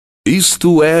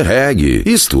Isto é reggae.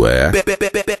 Isto é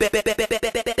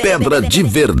Pedra de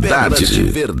Verdade.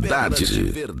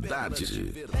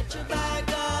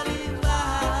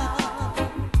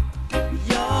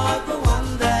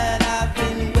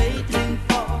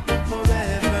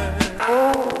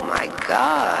 Oh my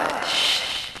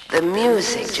gosh, the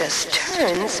music just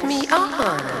turns me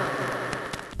on.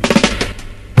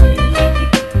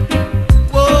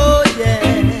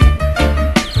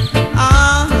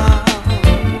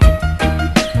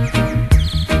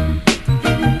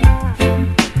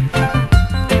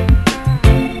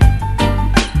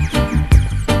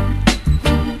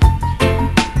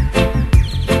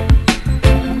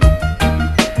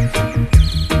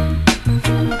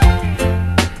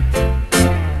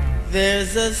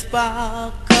 There's a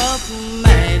spark of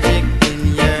magic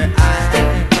in your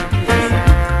eyes.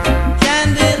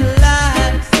 Candid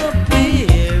lights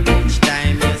appear each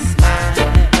time you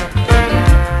smile.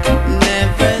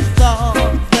 Never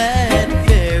thought that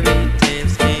fairy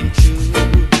tales came true,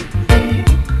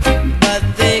 but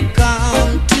they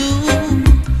come true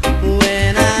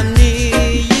when I'm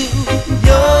near you.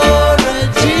 You're a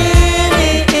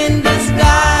genie in the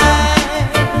sky.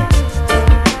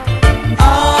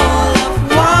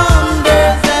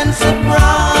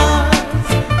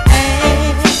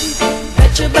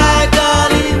 Betcha by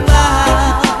Golly,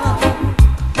 wow,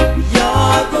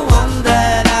 you're the one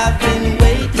that I've been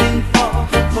waiting for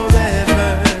forever,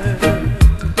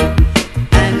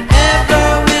 and ever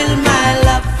will my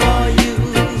love for you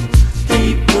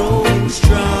keep growing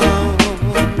strong,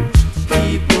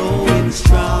 keep growing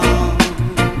strong.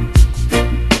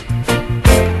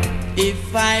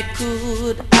 If I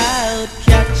could, I'd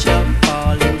catch a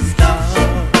falling